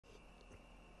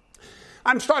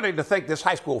I'm starting to think this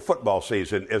high school football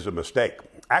season is a mistake.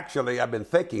 Actually, I've been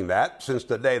thinking that since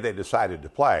the day they decided to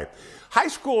play. High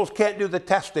schools can't do the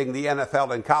testing the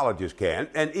NFL and colleges can,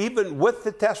 and even with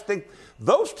the testing,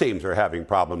 those teams are having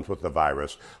problems with the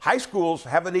virus. High schools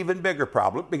have an even bigger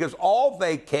problem because all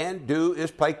they can do is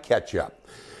play catch-up.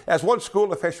 As one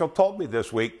school official told me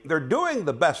this week, they're doing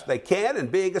the best they can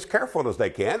and being as careful as they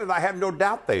can, and I have no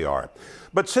doubt they are.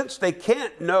 But since they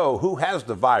can't know who has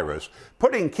the virus,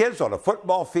 putting kids on a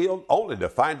football field only to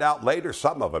find out later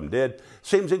some of them did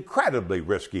seems incredibly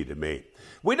risky to me.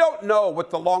 We don't know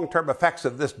what the long-term effects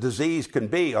of this disease can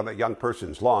be on a young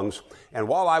person's lungs, and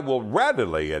while I will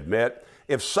readily admit,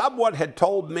 if someone had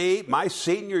told me my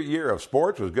senior year of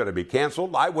sports was going to be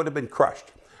canceled, I would have been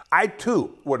crushed. I,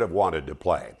 too, would have wanted to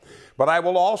play. But I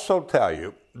will also tell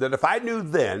you that if I knew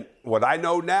then what I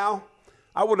know now,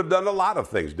 I would have done a lot of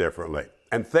things differently.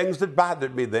 And things that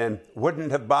bothered me then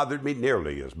wouldn't have bothered me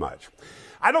nearly as much.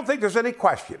 I don't think there's any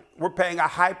question we're paying a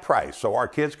high price so our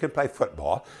kids can play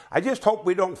football. I just hope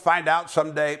we don't find out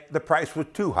someday the price was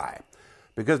too high.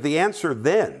 Because the answer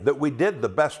then, that we did the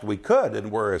best we could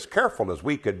and were as careful as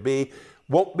we could be,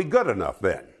 won't be good enough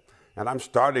then. And I'm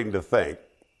starting to think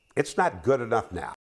it's not good enough now.